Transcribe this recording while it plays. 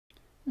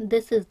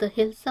This is the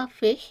Hilsa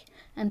fish,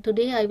 and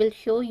today I will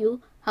show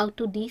you how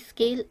to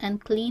descale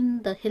and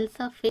clean the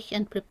Hilsa fish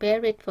and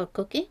prepare it for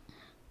cooking.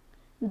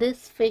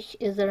 This fish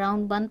is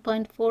around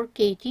 1.4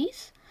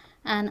 kgs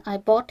and I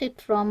bought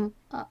it from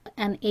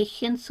an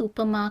Asian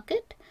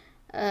supermarket.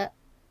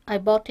 I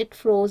bought it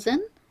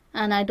frozen,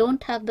 and I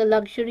don't have the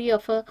luxury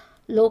of a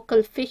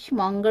local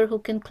fishmonger who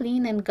can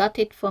clean and gut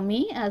it for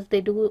me as they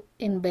do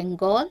in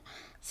Bengal.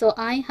 So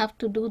I have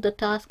to do the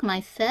task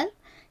myself.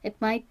 It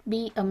might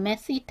be a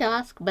messy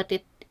task, but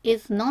it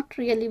is not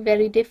really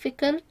very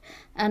difficult,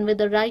 and with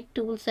the right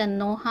tools and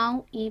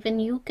know-how, even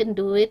you can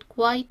do it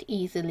quite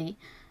easily.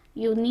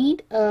 You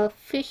need a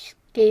fish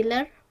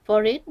scaler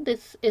for it.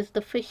 This is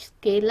the fish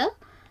scaler.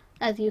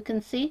 As you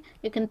can see,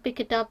 you can pick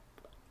it up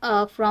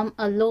from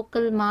a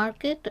local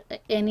market,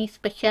 any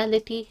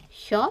specialty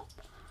shop,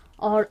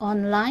 or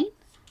online.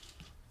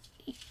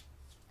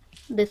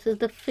 This is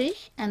the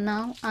fish, and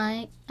now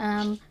I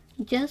am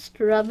just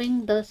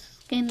rubbing the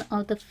skin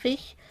of the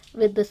fish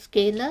with the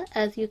scaler.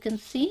 As you can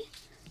see,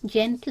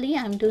 gently,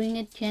 I'm doing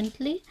it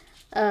gently.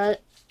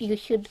 You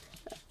should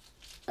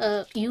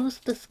use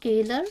the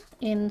scaler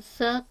in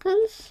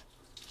circles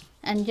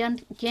and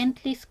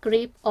gently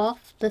scrape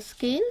off the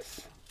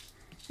scales.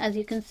 As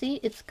you can see,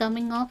 it's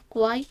coming off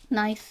quite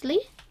nicely,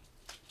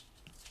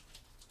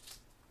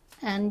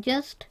 and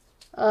just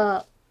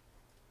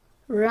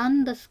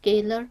run the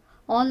scaler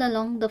all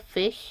along the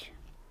fish,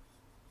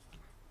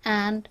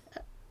 and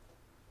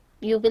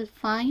you will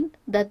find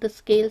that the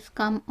scales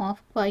come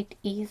off quite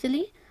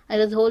easily. I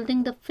was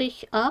holding the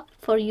fish up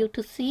for you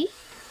to see,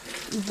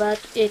 but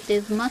it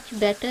is much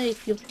better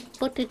if you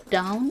put it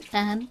down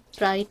and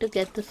try to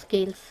get the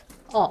scales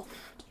off.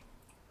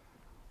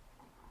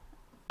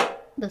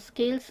 The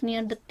scales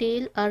near the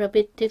tail are a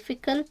bit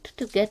difficult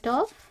to get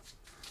off.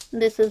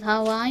 This is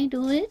how I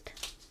do it.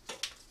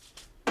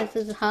 This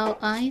is how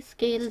I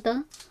scale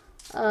the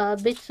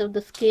bits of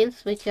the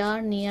scales which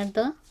are near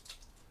the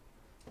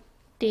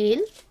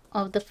tail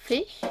of the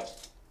fish.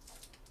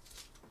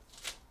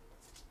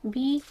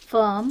 Be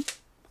firm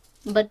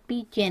but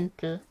be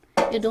gentle.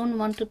 You don't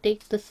want to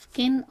take the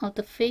skin of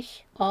the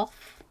fish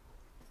off.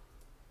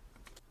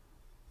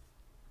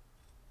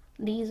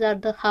 These are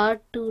the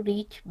hard to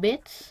reach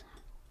bits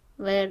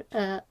where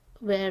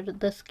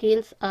the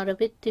scales are a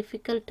bit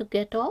difficult to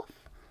get off.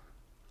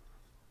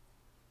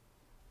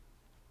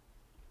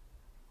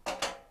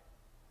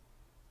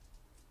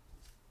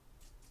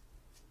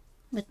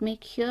 But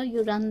make sure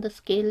you run the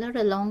scaler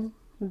along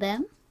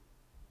them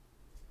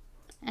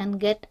and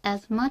get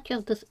as much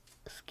of the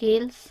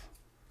scales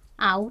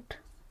out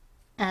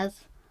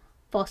as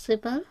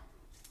possible.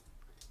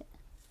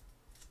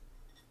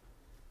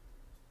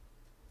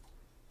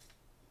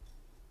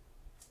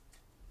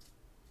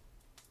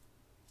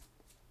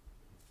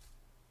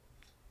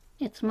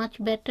 It's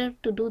much better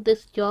to do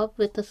this job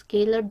with a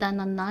scaler than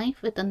a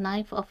knife. With a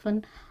knife,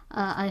 often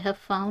I have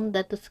found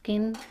that the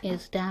skin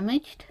is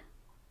damaged.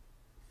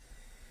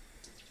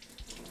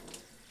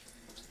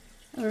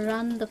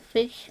 Run the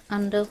fish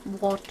under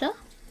water.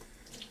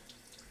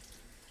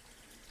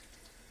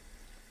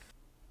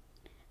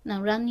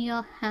 Now run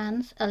your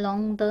hands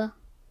along the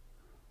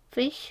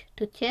fish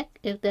to check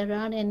if there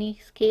are any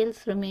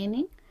scales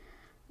remaining.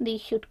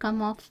 These should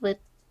come off with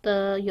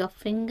your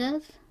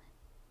fingers.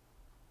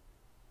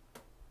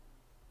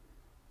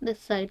 This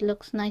side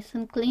looks nice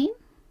and clean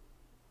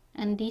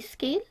and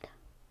descaled.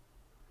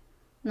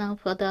 Now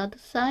for the other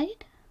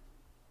side,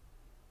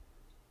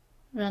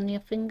 run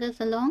your fingers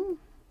along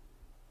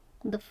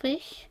the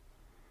fish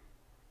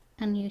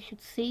and you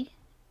should see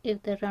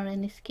if there are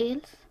any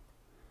scales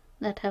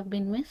that have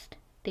been missed.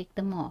 Take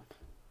them off.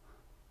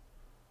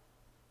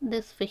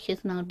 This fish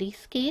is now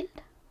descaled.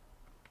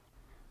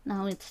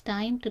 Now it's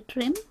time to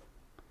trim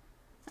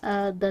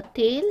the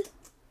tail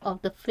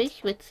of the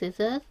fish with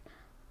scissors.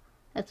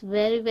 It's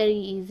very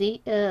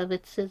easy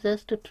with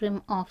scissors to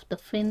trim off the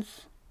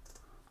fins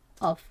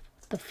of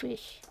the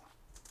fish.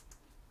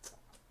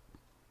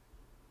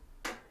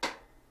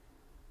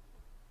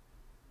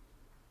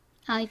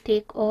 I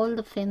take all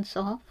the fins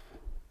off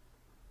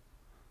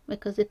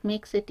because it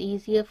makes it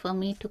easier for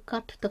me to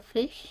cut the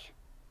fish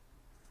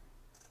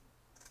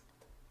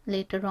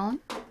later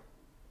on.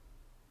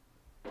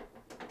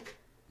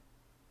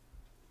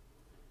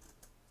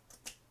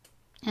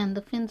 And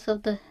the fins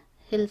of the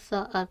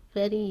Hilsa are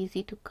very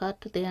easy to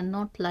cut. They are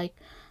not like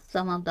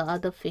some of the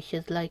other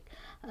fishes like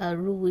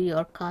Rui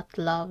or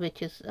Katla, where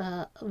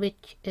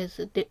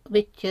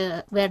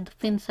the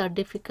fins are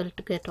difficult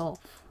to get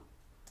off.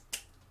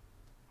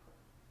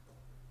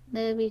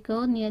 There we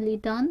go, nearly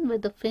done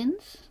with the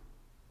fins.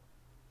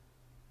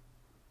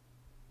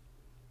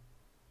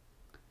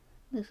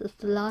 This is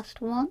the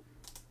last one.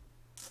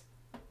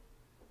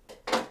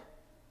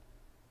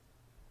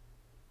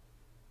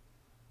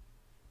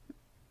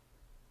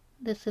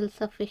 The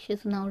Hilsa fish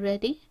is now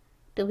ready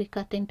to be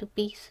cut into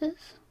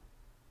pieces.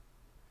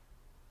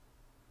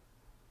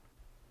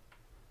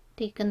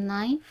 Take a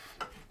knife,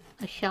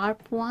 a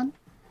sharp one,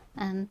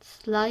 and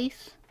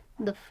slice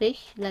the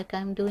fish like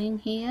I'm doing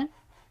here.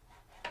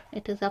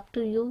 It is up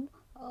to you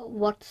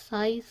what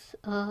size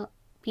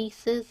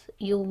pieces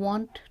you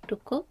want to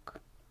cook.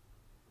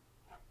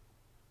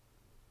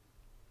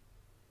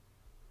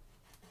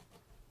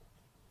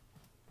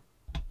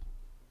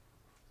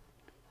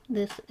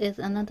 This is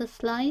another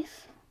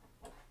slice.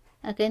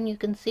 Again, you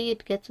can see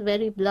it gets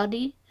very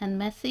bloody and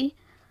messy,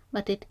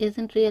 but it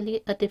isn't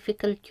really a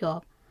difficult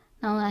job.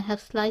 Now I have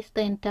sliced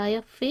the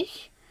entire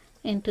fish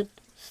into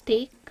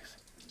steaks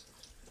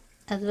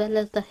as well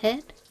as the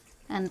head,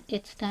 and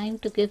it's time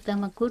to give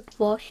them a good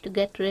wash to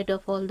get rid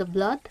of all the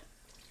blood.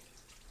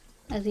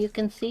 As you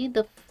can see,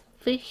 the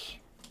fish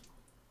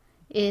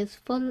is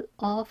full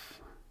of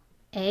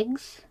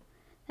eggs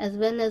as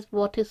well as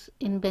what is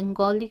in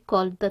Bengali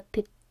called the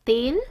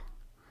tail,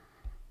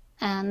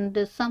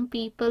 and some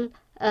people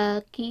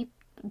keep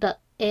the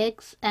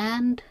eggs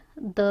and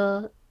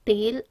the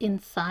tail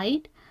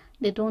inside.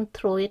 They don't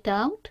throw it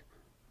out.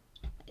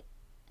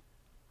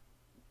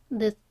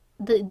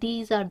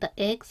 These are the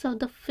eggs of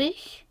the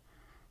fish,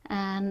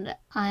 and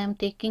I am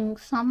taking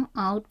some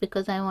out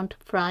because I want to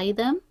fry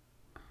them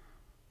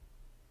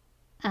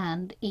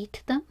and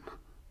eat them.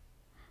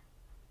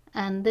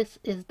 And this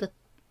is the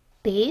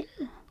tail.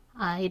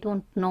 I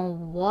don't know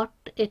what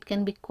it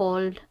can be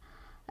called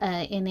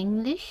in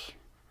English,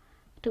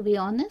 to be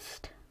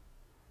honest.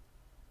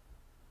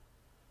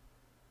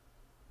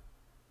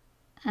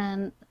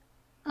 And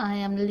I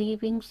am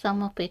leaving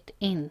some of it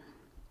in,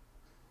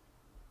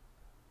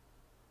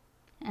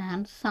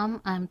 and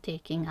some I'm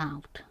taking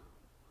out.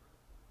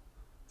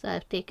 So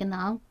I've taken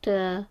out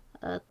a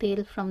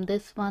tail from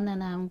this one,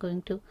 and I'm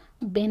going to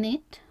bin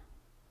it.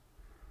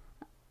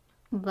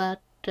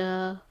 But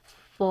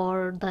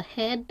for the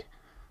head,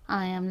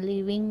 I am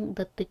leaving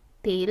the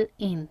tail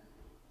in.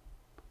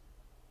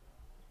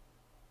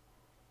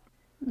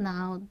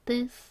 Now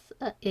this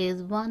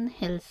is one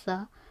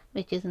hilsa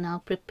which is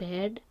now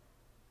prepared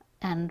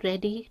and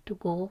ready to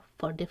go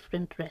for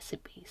different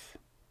recipes.